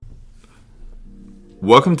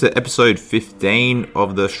Welcome to episode 15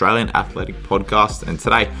 of the Australian Athletic Podcast, and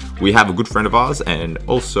today we have a good friend of ours and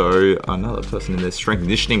also another person in the strength and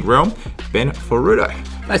conditioning realm, Ben Ferruto.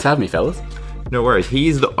 Thanks for having me, fellas. No worries. He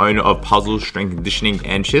is the owner of Puzzles Strength and Conditioning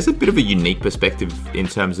and shares a bit of a unique perspective in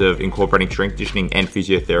terms of incorporating strength conditioning and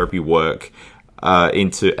physiotherapy work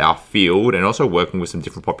into our field and also working with some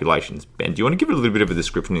different populations. Ben, do you want to give it a little bit of a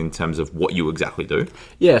description in terms of what you exactly do?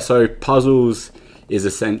 Yeah, so Puzzles is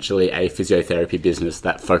essentially a physiotherapy business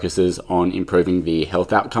that focuses on improving the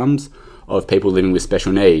health outcomes of people living with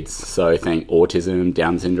special needs. So think autism,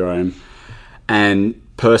 Down syndrome. And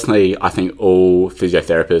personally, I think all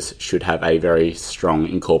physiotherapists should have a very strong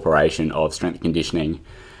incorporation of strength and conditioning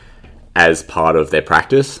as part of their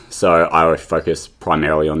practice. So I focus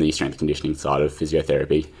primarily on the strength and conditioning side of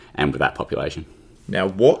physiotherapy and with that population. Now,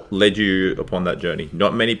 what led you upon that journey?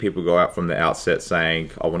 Not many people go out from the outset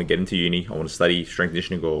saying, I want to get into uni, I want to study strength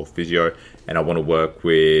conditioning or physio, and I want to work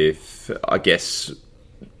with, how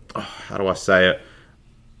do I say it,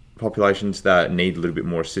 populations that need a little bit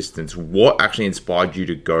more assistance. What actually inspired you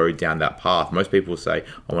to go down that path? Most people say,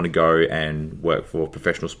 I want to go and work for a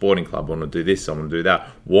professional sporting club, I want to do this, I want to do that.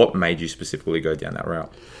 What made you specifically go down that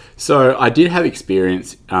route? So I did have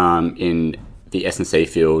experience in the S&C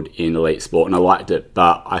field in elite sport, and I liked it,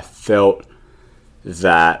 but I felt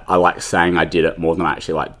that I liked saying I did it more than I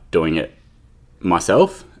actually liked doing it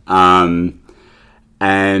myself. And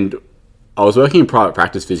I was working in private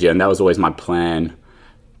practice physio, and that was always my plan,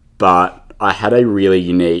 but I had a really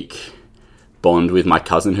unique bond with my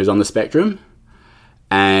cousin who's on the spectrum,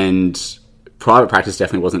 and private practice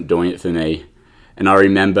definitely wasn't doing it for me. And I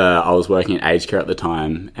remember I was working in aged care at the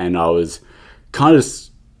time, and I was kind of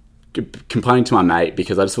complaining to my mate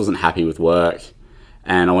because I just wasn't happy with work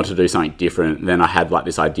and I wanted to do something different. Then I had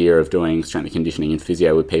this idea of doing strength and conditioning and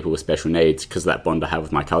physio with people with special needs because of that bond I have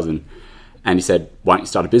with my cousin. And he said, why don't you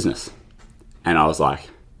start a business? And I was like,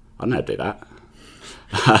 I don't know how to do that.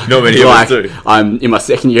 Not many of us do. I'm in my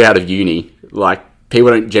second year out of uni. People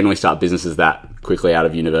don't generally start businesses that quickly out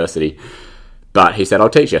of university. But he said, I'll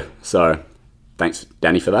teach you. So thanks,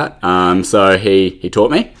 Danny, for that. So he taught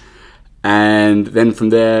me. And then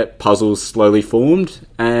from there, Puzzles slowly formed,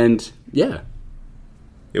 and yeah.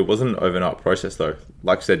 It wasn't an overnight process, though.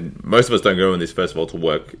 Like I said, most of us don't go in this, first of all, to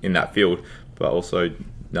work in that field, but also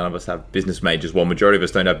none of us have business majors. Well, majority of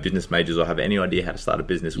us don't have business majors or have any idea how to start a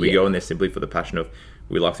business. We go in there simply for the passion of,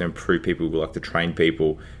 we like to improve people, we like to train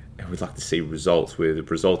people, and we'd like to see results. We're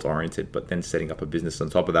result-oriented, but then setting up a business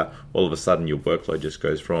on top of that, all of a sudden your workload just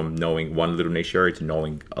goes from knowing one little niche area to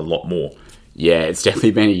knowing a lot more. Yeah, it's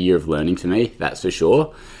definitely been a year of learning for me, that's for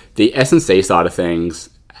sure. The S&C side of things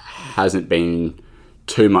hasn't been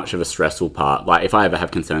too much of a stressful part. If I ever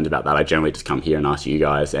have concerns about that, I generally just come here and ask you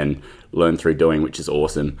guys and learn through doing, which is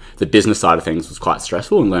awesome. The business side of things was quite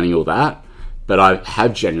stressful and learning all that, but I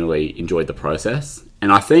have generally enjoyed the process.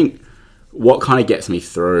 And I think what kind of gets me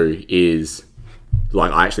through is,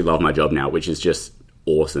 I actually love my job now, which is just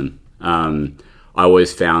awesome. I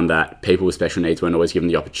always found that people with special needs weren't always given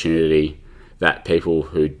the opportunity that people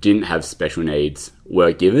who didn't have special needs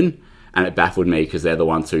were given, and it baffled me because they're the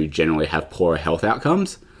ones who generally have poorer health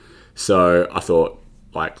outcomes. So I thought,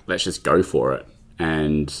 let's just go for it.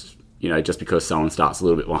 And, just because someone starts a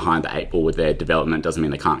little bit behind the eight ball with their development doesn't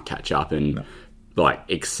mean they can't catch up and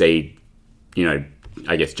exceed,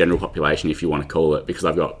 I guess general population, if you want to call it, because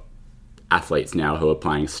I've got athletes now who are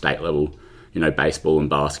playing state level, baseball and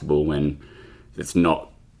basketball, and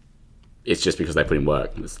it's just because they put in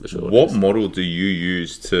work. What model do you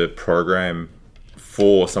use to program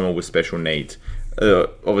for someone with special needs?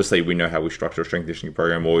 Obviously, we know how we structure a strength conditioning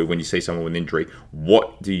program, or when you see someone with injury,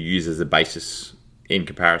 what do you use as a basis in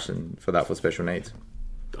comparison for that for special needs?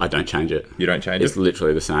 I don't change it. You don't change it? It's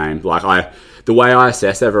literally the same. The way I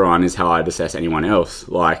assess everyone is how I'd assess anyone else.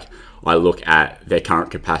 I look at their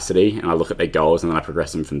current capacity and I look at their goals and then I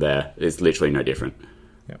progress them from there. It's literally no different.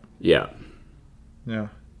 Yeah.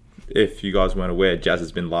 If you guys weren't aware, Jazz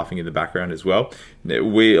has been laughing in the background as well.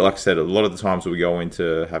 We, like I said, a lot of the times we go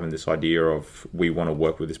into having this idea of we want to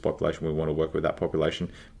work with this population, we want to work with that population,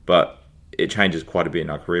 but it changes quite a bit in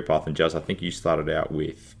our career path. And Jazz, I think you started out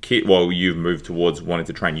with you've moved towards wanting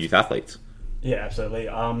to train youth athletes. Yeah, absolutely.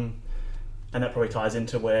 And that probably ties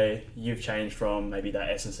into where you've changed from maybe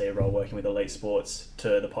that S&C role working with elite sports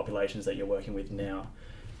to the populations that you're working with now.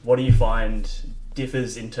 What do you find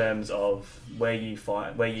differs in terms of where you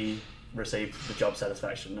receive the job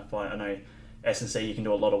satisfaction? I know S&C, you can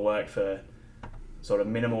do a lot of work for sort of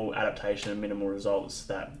minimal adaptation and minimal results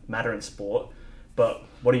that matter in sport, but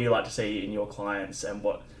what do you like to see in your clients, and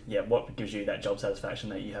what gives you that job satisfaction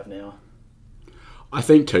that you have now? I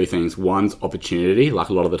think two things. One's opportunity. Like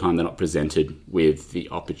a lot of the time they're not presented with the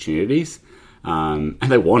opportunities. And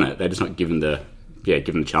they want it. They're just not given the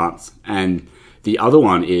chance. And the other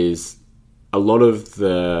one is a lot of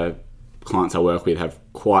the clients I work with have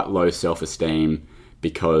quite low self-esteem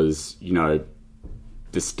because,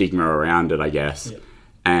 the stigma around it, I guess. Yeah.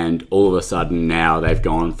 And all of a sudden now they've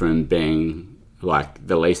gone from being like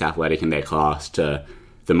the least athletic in their class to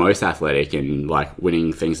the most athletic and like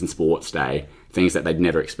winning things in sports day, things that they'd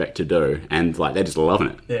never expect to do. And like, they're just loving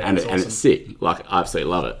it. Yeah, and it's sick. Like, I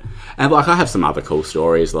absolutely love it. And like, I have some other cool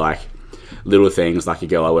stories, like little things, like a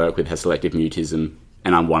girl I work with has selective mutism,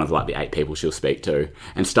 and I'm one of like the 8 people she'll speak to,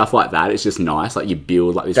 and stuff like that. It's just nice. Like, you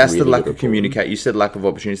build like this. That's really the lack of communication. You said lack of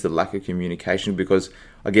opportunities, the lack of communication, because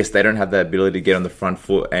I guess they don't have the ability to get on the front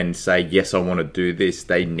foot and say, yes, I want to do this.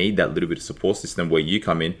 They need that little bit of support system where you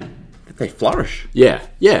come in, that they flourish. Yeah,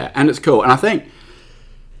 and it's cool. And I think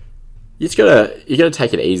you gotta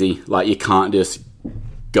take it easy. Like, you can't just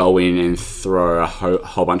go in and throw a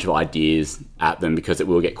whole bunch of ideas at them, because it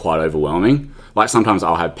will get quite overwhelming. Like, sometimes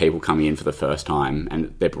I'll have people coming in for the first time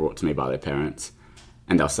and they're brought to me by their parents,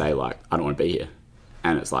 and they'll say like, I don't want to be here.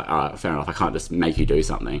 And it's like, all right, fair enough. I can't just make you do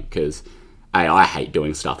something, because I hate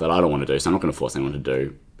doing stuff that I don't want to do. So I'm not going to force anyone to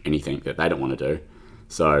do anything that they don't want to do.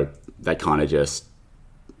 So they kind of just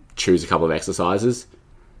choose a couple of exercises.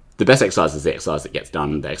 The best exercise is the exercise that gets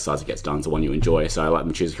done. The exercise that gets done is the one you enjoy. So I let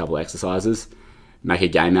them choose a couple of exercises, make a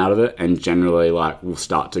game out of it, and generally like we'll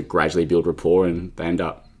start to gradually build rapport, and they end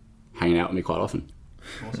up hanging out with me quite often.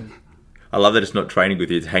 Awesome. I love that it's not training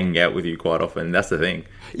with you, it's hanging out with you quite often. That's the thing.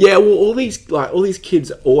 Yeah, well, all these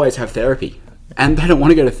kids always have therapy, and they don't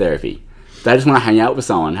want to go to therapy. They just want to hang out with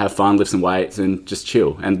someone, have fun, lift some weights, and just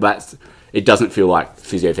chill. And it doesn't feel like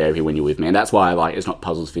physiotherapy when you're with me. And that's why it's not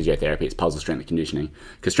puzzles physiotherapy, it's puzzle strength and conditioning.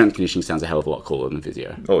 Because strength and conditioning sounds a hell of a lot cooler than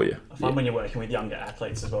physio. Oh, yeah. I find when you're working with younger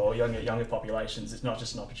athletes as well, younger populations, it's not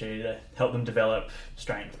just an opportunity to help them develop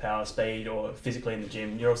strength, power, speed, or physically in the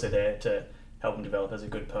gym. You're also there to help them develop as a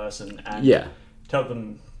good person, and to help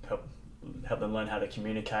them learn how to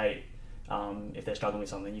communicate. If they're struggling with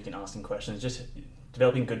something, you can ask them questions. Just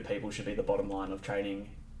developing good people should be the bottom line of training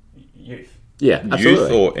youth. Yeah, absolutely.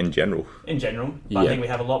 Youth or in general? In general. But I think we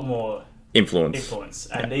have a lot more influence.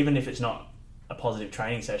 And even if it's not a positive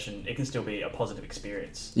training session, it can still be a positive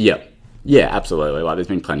experience. Yeah, absolutely. Like, there's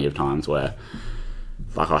been plenty of times where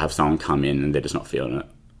like I'll have someone come in and they're just not feeling it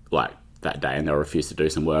like that day, and they'll refuse to do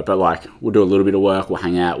some work. But like, we'll do a little bit of work, we'll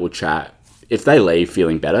hang out, we'll chat. If they leave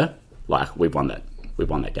feeling better, like, we've won that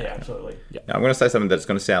game. Yeah, absolutely. Yeah. Now, I'm going to say something that's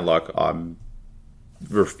going to sound like I'm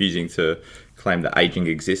refusing to claim that aging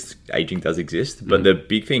exists. Aging does exist, but the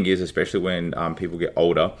big thing is, especially when people get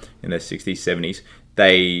older in their 60s, 70s,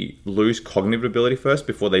 they lose cognitive ability first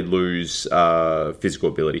before they lose physical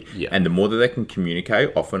ability. Yeah. And the more that they can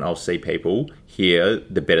communicate, often I'll see people here,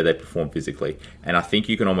 the better they perform physically. And I think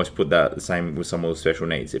you can almost put that the same with someone with special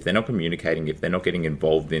needs. If they're not communicating, if they're not getting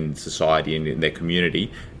involved in society and in their community,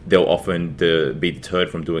 they'll often be deterred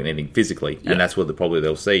from doing anything physically. Yeah. And that's where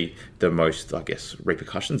they'll see the most, I guess,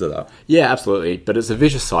 repercussions of that. Yeah, absolutely. But it's a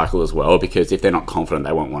vicious cycle as well, because if they're not confident,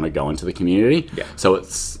 they won't want to go into the community. Yeah. So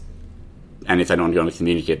and if they don't want to go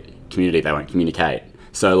into the community, they won't communicate.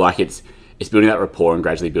 So like, it's building that rapport and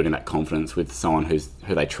gradually building that confidence with someone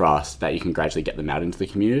who they trust, that you can gradually get them out into the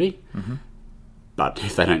community. Mm-hmm. But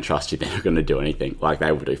if they don't trust you, they're not going to do anything. Like,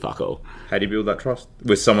 they will do fuck all. How do you build that trust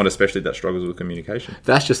with someone, especially that struggles with communication?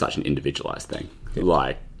 That's just such an individualized thing. Yeah.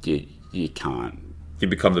 Like, you can't. You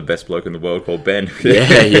become the best bloke in the world called Ben.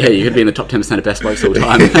 Yeah, you could be in the top 10% of best blokes all the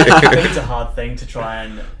time. I think it's a hard thing to try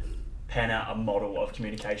and pan out a model of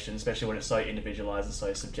communication, especially when it's so individualized and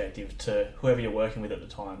so subjective to whoever you're working with at the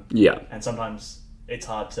time. Yeah. And sometimes it's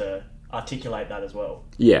hard to articulate that as well.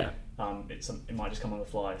 Yeah. It might just come on the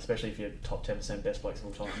fly, especially if you're top 10% best blokes of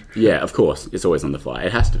all time. Yeah, of course. It's always on the fly.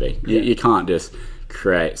 It has to be. You can't just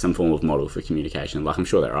create some form of model for communication. Like, I'm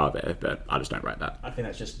sure there are there, but I just don't rate that. I think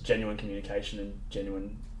that's just genuine communication and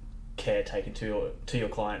genuine care taken to your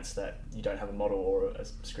clients, that you don't have a model or a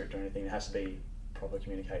script or anything. It has to be proper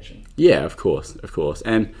communication. Yeah, of course.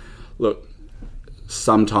 And look,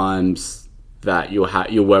 sometimes that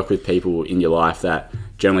you'll work with people in your life that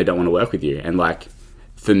generally don't want to work with you, and like,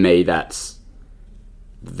 for me, that's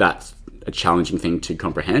a challenging thing to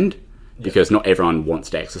comprehend, because not everyone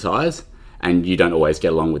wants to exercise, and you don't always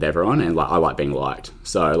get along with everyone. And like, I like being liked,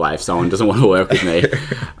 so like, if someone doesn't want to work with me,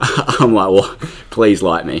 I'm like, well, please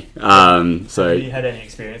like me. So have you had any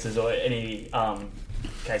experiences or any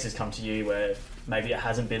cases come to you where maybe it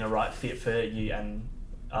hasn't been a right fit for you and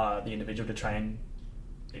the individual to train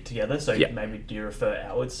together? So maybe do you refer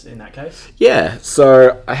outwards in that case? Yeah.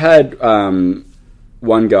 So I had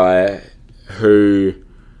one guy who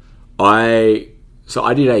I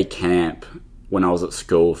did a camp when I was at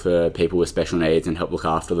school for people with special needs and helped look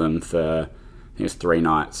after them for, I think it was 3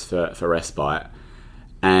 nights for respite.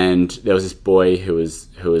 And there was this boy who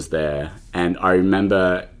was there, and I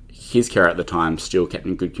remember his carer at the time still kept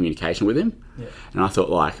in good communication with him. Yeah. And I thought,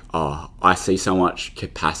 like, I see so much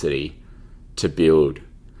capacity to build.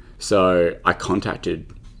 So I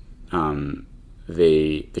contacted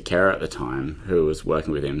the carer at the time who was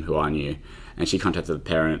working with him, who I knew, and she contacted the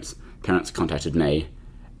parents. Parents contacted me,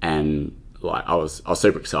 and like I was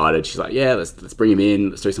super excited. She's like, "Yeah, let's bring him in.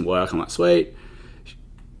 Let's do some work." I'm like, "Sweet."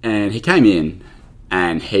 And he came in,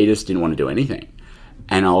 and he just didn't want to do anything.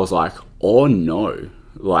 And I was like, "Oh no!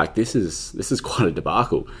 Like this is quite a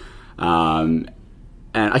debacle." And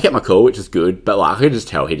I kept my cool, which is good, but like I could just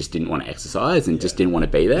tell he just didn't want to exercise and just didn't want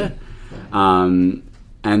to be there.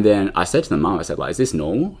 And then I said to the mum, I said, like, "Is this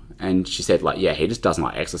normal?" And she said, like, "Yeah, he just doesn't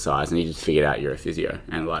like exercise, and he just figured out you're a physio,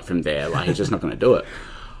 and like from there, like he's just not going to do it."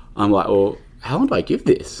 I'm like, "Well, how long do I give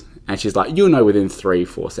this?" And she's like, "You'll know within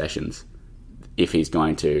 3-4 sessions if he's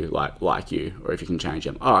going to like you, or if you can change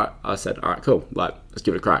him." All right, I said, "All right, cool. Like, let's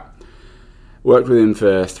give it a crack." Worked with him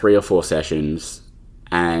for 3 or 4 sessions,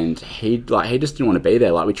 and he just didn't want to be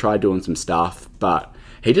there. Like, we tried doing some stuff, but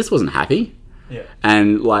he just wasn't happy. Yeah.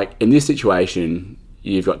 And like in this situation,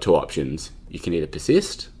 you've got 2 options. You can either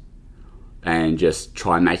persist and just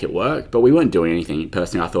try and make it work, but we weren't doing anything.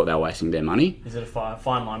 Personally, I thought they were wasting their money. Is it a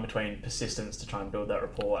fine line between persistence to try and build that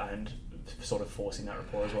rapport and sort of forcing that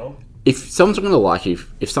rapport as well? If someone's not going to like you,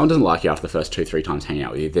 if someone doesn't like you after the first 2-3 times hanging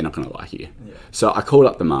out with you, they're not going to like you. Yeah. So I called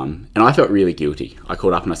up the mum, and I felt really guilty. I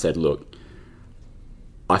called up and I said, "Look,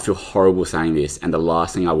 I feel horrible saying this, and the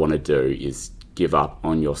last thing I want to do is give up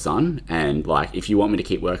on your son. And like, if you want me to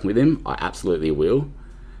keep working with him, I absolutely will.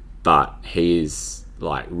 But he's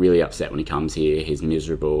like really upset when he comes here. He's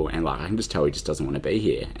miserable, and like I can just tell he just doesn't want to be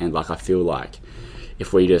here. And like I feel like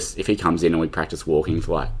if he comes in and we practice walking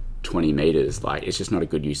for like 20 meters, like it's just not a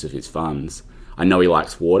good use of his funds. I know he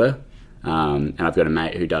likes water, and I've got a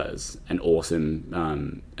mate who does an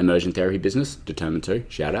awesome immersion therapy business, Determined to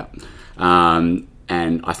shout out,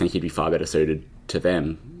 and I think he'd be far better suited to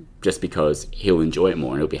them just because he'll enjoy it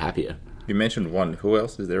more and he'll be happier." You mentioned one. Who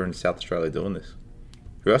else is there in South Australia doing this?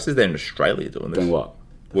 Who else is there in Australia doing this? Doing what?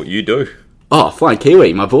 What you do? Oh, Flying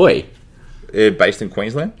Kiwi, my boy. Based in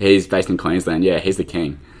Queensland? He's based in Queensland, yeah, he's the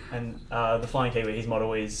king. And the Flying Kiwi, his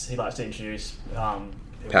motto is he likes to introduce people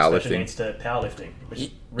with Powerlifting. special needs to powerlifting, which is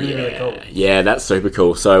really cool. Yeah, that's super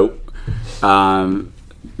cool. So,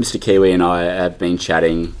 Mr. Kiwi and I have been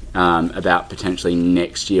chatting about potentially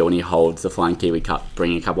next year when he holds the Flying Kiwi Cup,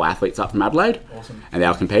 bringing a couple of athletes up from Adelaide. Awesome. And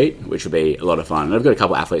they'll compete, which will be a lot of fun. And I've got a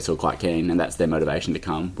couple of athletes who are quite keen, and that's their motivation to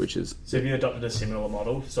come, which is... So have you adopted a similar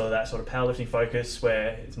model? So that sort of powerlifting focus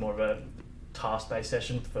where it's more of a task-based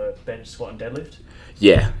session for bench, squat and deadlift?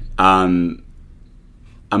 Yeah. Among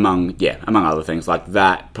other things like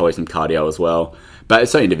that, probably some cardio as well. But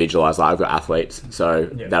it's so individualised. Like I've got athletes, so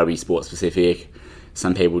that'll be sport specific.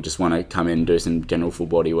 Some people just want to come in and do some general full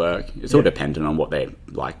body work. It's all dependent on what they're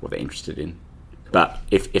like, what they're interested in. But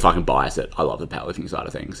if I can bias it, I love the powerlifting side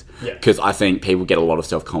of things. Because I think people get a lot of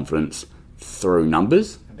self-confidence through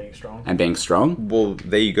numbers. And being strong. Well,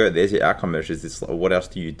 there you go. There's your outcome measures. It's like, what else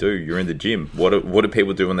do you do? You're in the gym. What do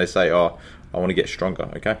people do when they say, "Oh, I want to get stronger"?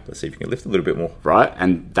 Okay, let's see if you can lift a little bit more. Right,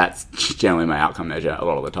 and that's generally my outcome measure a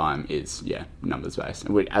lot of the time is, numbers based,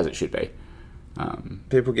 as it should be.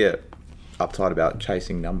 People get uptight about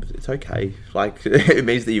chasing numbers. It's okay. Like, it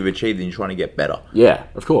means that you've achieved and you're trying to get better. Yeah,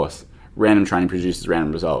 of course. Random training produces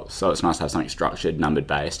random results. So it's nice to have something structured, numbered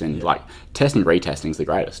based, and like testing, retesting is the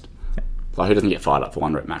greatest. Like, who doesn't get fired up for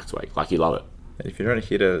 1 rep max week? Like, you love it. And if you're not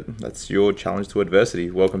here that's your challenge to adversity.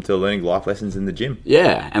 Welcome to learning life lessons in the gym.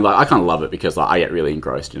 Yeah, and like I kind of love it because like I get really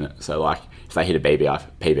engrossed in it. So like if they hit a PB, I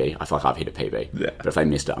feel like I've hit a PB. Yeah. But if they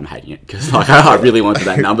missed it, I'm hating it because like I really wanted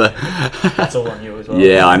that number. That's all on you as well.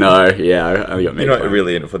 Yeah, I know. Yeah, I only got me. You're not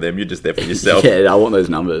really in it for them. You're just there for yourself. Yeah, I want those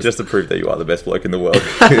numbers just to prove that you are the best bloke in the world.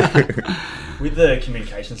 With the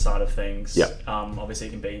communication side of things, Yep. Obviously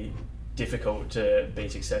it can be difficult to be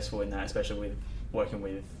successful in that, especially with working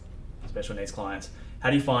with special needs clients. How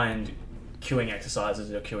do you find queuing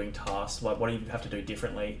exercises or queuing tasks? Like, what do you have to do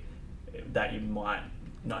differently that you might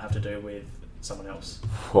not have to do with someone else?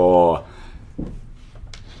 For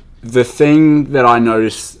the thing that I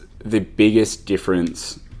notice the biggest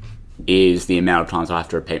difference is the amount of times I have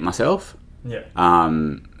to repeat myself. Yeah.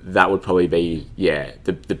 That would probably be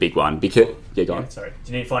the big one because go on. Sorry.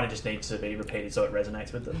 Do you find it just needs to be repeated so it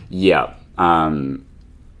resonates with them? Yeah.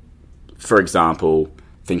 For example,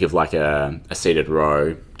 think of like a seated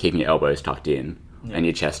row, keeping your elbows tucked in, and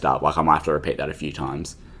your chest up. Like I might have to repeat that a few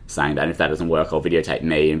times, saying that. And if that doesn't work, I'll videotape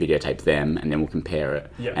me and videotape them, and then we'll compare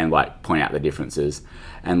it and like point out the differences.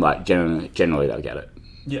 And like generally they'll get it.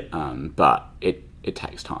 Yeah. But it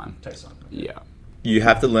takes time. Takes time. Yeah. You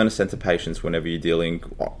have to learn a sense of patience whenever you're dealing,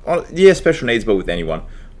 special needs, but with anyone.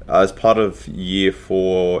 As part of year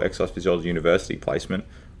 4 Exercise Physiology University placement,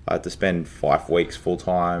 I had to spend 5 weeks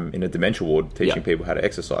full-time in a dementia ward teaching people how to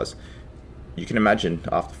exercise. You can imagine,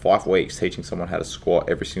 after 5 weeks, teaching someone how to squat,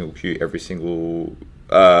 every single cue, every single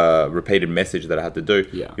repeated message that I had to do.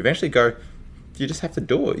 Yeah. You eventually go, you just have to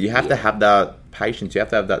do it. You have to have that patience. You have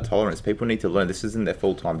to have that tolerance. People need to learn this isn't their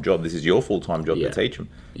full-time job. This is your full-time job to teach them.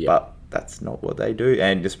 Yeah. But that's not what they do.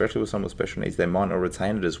 And especially with someone with special needs, they might not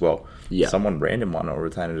retain it as well. Yeah. Someone random might not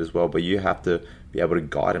retain it as well. But you have to be able to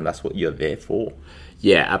guide them. That's what you're there for.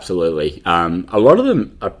 Yeah, absolutely. A lot of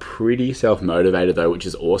them are pretty self-motivated though, which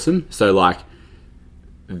is awesome. So like,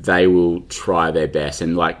 they will try their best,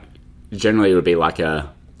 and like, generally it'll be like I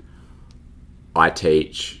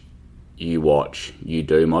teach, you watch, you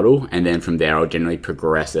do model, and then from there I'll generally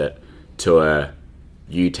progress it to a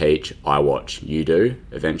you teach, I watch, you do,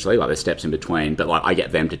 eventually. Like, there's steps in between, but like, I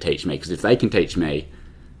get them to teach me, because if they can teach me,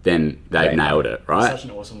 then they've nailed it, right? Such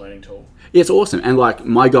an awesome learning tool. Yeah, it's awesome. And like,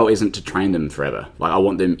 my goal isn't to train them forever. Like, I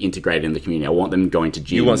want them integrated in the community. I want them going to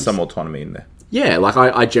gyms. You want some autonomy in there. Yeah, like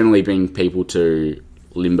I generally bring people to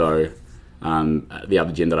Limbo, the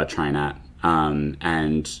other gym that I train at,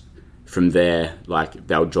 and from there, like,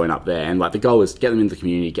 they'll join up there. And like, the goal is get them in the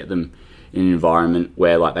community, get them in an environment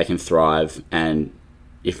where like they can thrive. And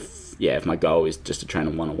if my goal is just to train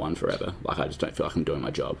them one-on-one forever, like, I just don't feel like I'm doing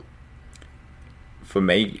my job. For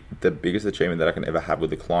me, the biggest achievement that I can ever have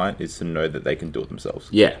with a client is to know that they can do it themselves.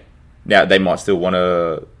 Yeah. Now, they might still want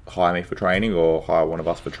to hire me for training or hire one of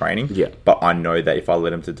us for training. Yeah. But I know that if I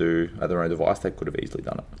let them to do at their own device, they could have easily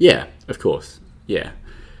done it. Yeah, of course. Yeah.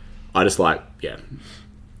 I just like,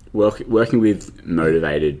 working with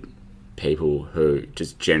motivated people who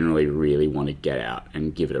just generally really want to get out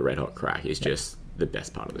and give it a red hot crack is just the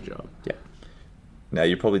best part of the job. Yeah. Now,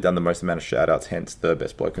 you've probably done the most amount of shout-outs, hence the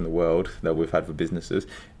best bloke in the world that we've had for businesses.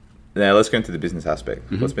 Now, let's go into the business aspect.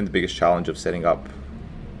 Mm-hmm. What's been the biggest challenge of setting up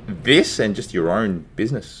this and just your own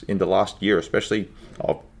business in the last year, especially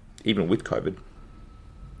even with COVID?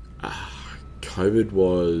 COVID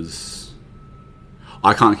was...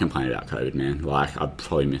 I can't complain about COVID, man. Like, I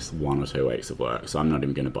probably missed 1 or 2 weeks of work, so I'm not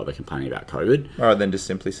even going to bother complaining about COVID. All right, then just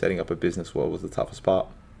simply setting up a business, what was the toughest part?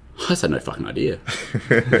 I just had no fucking idea.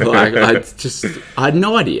 Like, I had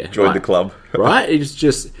no idea. Joined the club. Right? It's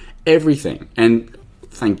just everything. And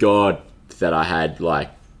thank God that I had, like,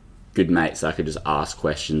 good mates I could just ask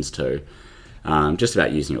questions to. Just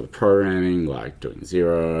about using all the programming, like doing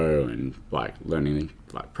Zero and, like, learning,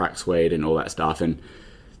 like, Prac Suite and all that stuff. And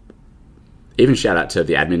even shout out to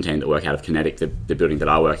the admin team that work out of Kinetic, the building that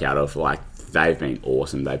I work out of. Like, they've been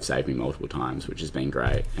awesome. They've saved me multiple times, which has been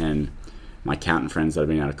great. And my accountant friends that I've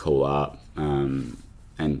been able to call up and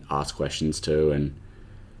ask questions to. And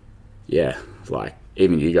yeah, like,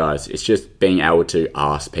 even you guys, it's just being able to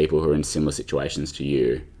ask people who are in similar situations to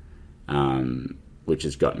you, which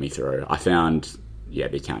has gotten me through. I found, the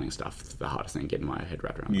accounting stuff is the hardest thing, getting my head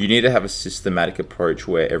wrapped around. You need to have a systematic approach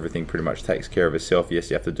where everything pretty much takes care of itself. Yes,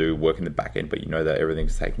 you have to do work in the back end, but you know that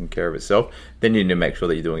everything's taking care of itself. Then you need to make sure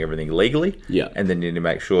that you're doing everything legally. Yeah. And then you need to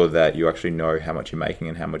make sure that you actually know how much you're making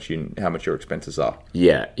and how much your expenses are.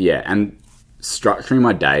 Yeah. And structuring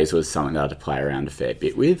my days was something that I had to play around a fair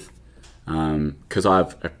bit with, because I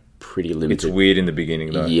have a pretty limited... It's weird in the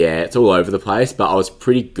beginning, though. Yeah, it's all over the place, but I was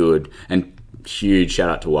pretty good. And huge shout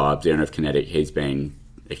out to Wabs, the owner of Kinetic. He's been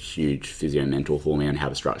a huge physio mentor for me on how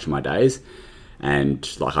to structure my days. And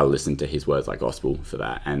like, I listened to his words like gospel for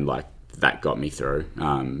that. And like, that got me through.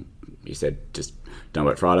 He said, just don't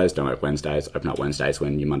work Fridays, don't work Wednesdays, open up Wednesdays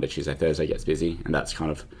when your Monday, Tuesday, Thursday gets busy. And that's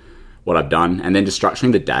kind of what I've done. And then just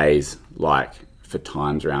structuring the days, like, for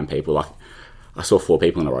times around people. Like, I saw 4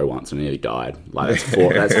 people in a row once and I nearly died. Like,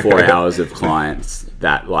 that's 4 hours of clients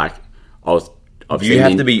that, like, I was... You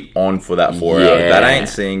have to be on for that 4 hours. That ain't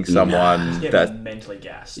seeing someone that's mentally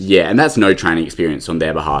gassed. Yeah, and that's no training experience on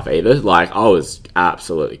their behalf either. Like, I was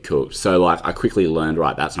absolutely cooked. So, like, I quickly learned,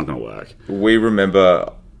 right, that's not going to work. We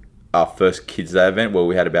remember our first Kids Day event where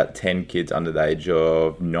we had about 10 kids under the age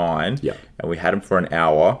of 9. Yeah. And we had them for an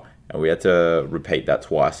hour. And we had to repeat that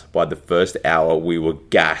twice. By the first hour, we were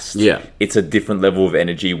gassed. Yeah. It's a different level of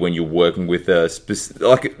energy when you're working with a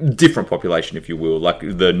different population, if you will. Like,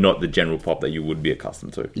 not the general pop that you would be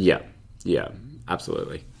accustomed to. Yeah,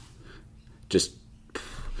 absolutely. Just,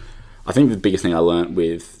 I think the biggest thing I learned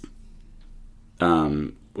with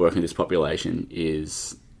working with this population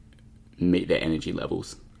is meet their energy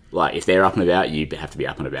levels. Like, if they're up and about, you have to be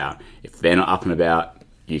up and about. If they're not up and about,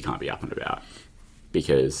 you can't be up and about.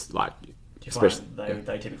 Because, like, Do you find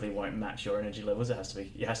they typically won't match your energy levels? It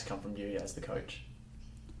has to come from you as the coach.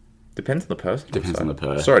 Depends on the person. Depends on the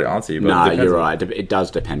person. Sorry to answer you, but No, it depends you're on- right. It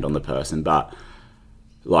does depend on the person, but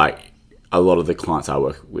like a lot of the clients I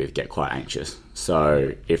work with get quite anxious.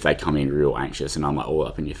 So if they come in real anxious and I'm like all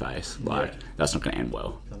up in your face, like that's not going to end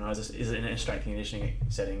well. I know, is it in a strength and conditioning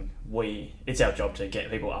setting? It's our job to get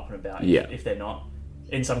people up and about. Yeah. If they're not,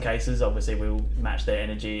 in some cases, obviously we'll match their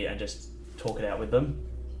energy and just talk it out with them.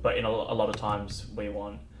 But in a lot of times we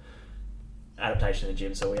want adaptation in the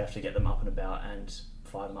gym, so we have to get them up and about and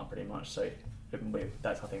fire them up pretty much. So I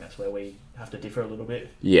think that's where we have to differ a little bit.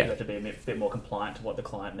 Yeah. We have to be a bit more compliant to what the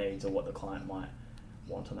client needs or what the client might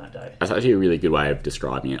want on that day. That's actually a really good way of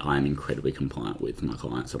describing it. I am incredibly compliant with my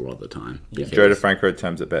clients a lot of the time. Yeah. Joe DeFranco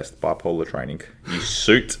terms it best: bipolar training. You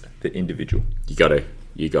suit the individual. You got to.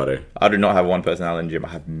 I do not have one personality in the gym. I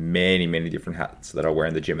have many, many different hats that I wear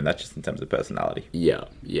in the gym, and that's just in terms of personality. Yeah,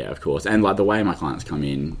 of course. And like the way my clients come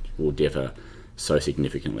in will differ so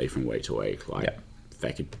significantly from week to week. Like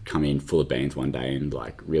they could come in full of beans one day and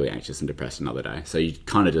like really anxious and depressed another day. So you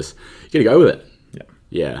kind of just got to go with it.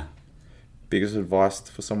 Yeah. Biggest advice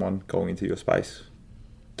for someone going into your space: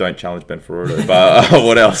 don't challenge Ben Ferraro. But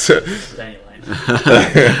what else? Stay in your lane.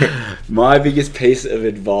 My biggest piece of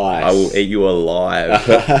advice: I will eat you alive.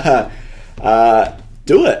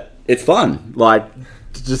 do it. It's fun. Like,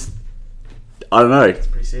 just I don't know. It's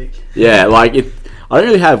pretty sick. Yeah, like I don't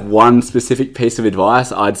really have one specific piece of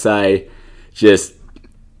advice. I'd say just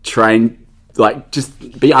train, like just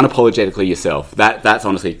be unapologetically yourself. That's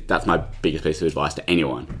honestly my biggest piece of advice to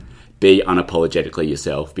anyone. Be unapologetically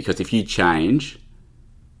yourself, because if you change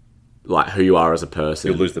like who you are as a person,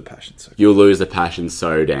 You'll lose the passion. So. You'll lose the passion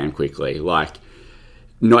so damn quickly. Like,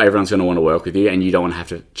 not everyone's going to want to work with you, and you don't want to have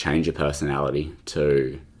to change your personality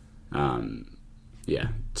to,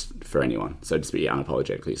 for anyone. So just be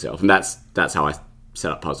unapologetically yourself, and that's how I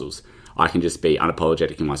set up puzzles. I can just be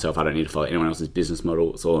unapologetic in myself. I don't need to follow anyone else's business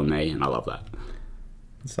model. It's all in me, and I love that.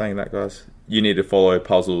 Saying that, guys, you need to follow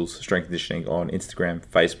Puzzles Strength Conditioning on Instagram,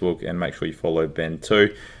 Facebook, and make sure you follow Ben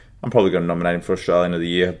too. I'm probably going to nominate him for Australian of the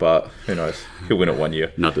Year, but who knows? He'll win it one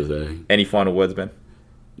year. Not deserving. Any final words, Ben?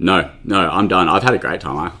 No, I'm done. I've had a great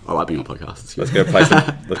time. I like being on podcasts. Let's go play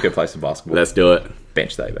some basketball. Let's do it.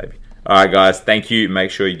 Bench day, baby. All right, guys. Thank you.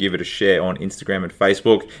 Make sure you give it a share on Instagram and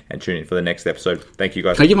Facebook, and tune in for the next episode. Thank you,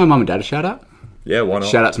 guys. Can I give my mum and dad a shout out? Yeah, why not?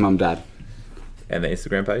 Shout out to mum and dad. And the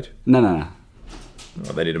Instagram page. No.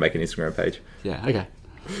 Oh, they need to make an Instagram page. Yeah, okay.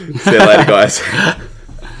 See you later, guys.